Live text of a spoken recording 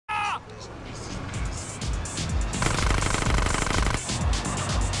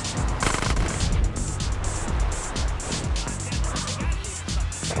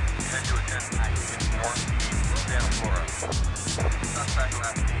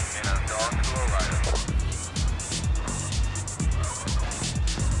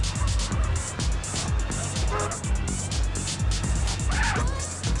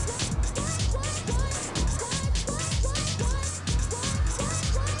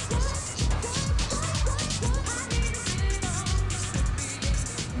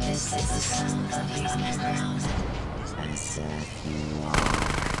and serve you all.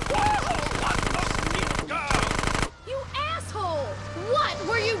 You asshole! What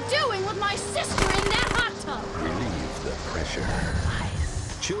were you doing with my sister in that hot tub? Relieve the pressure.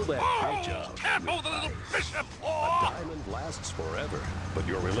 Chill that pitch up. Careful, the little bishop! A diamond lasts forever, but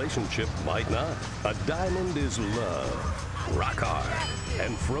your relationship might not. A diamond is love, rock hard,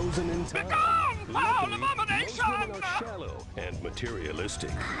 and frozen in time. Foul abomination! Most women are shallow and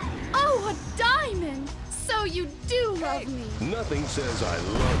materialistic. Oh, a diamond! So you do love me. Nothing says I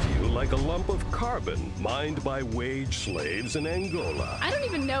love you like a lump of carbon mined by wage slaves in Angola. I don't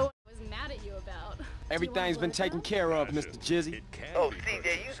even know what I was mad at you about. Everything's been taken care of, Mr. Jizzy. Oh,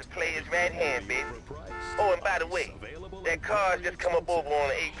 CJ used to play his right hand, baby. Oh, and by the way, that car's just come up over on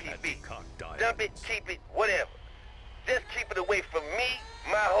the APB. Dump it, keep it, whatever. Just keep it away from me,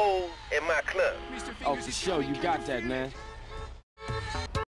 my hoes, and my club. Oh, for sure, you got that, man.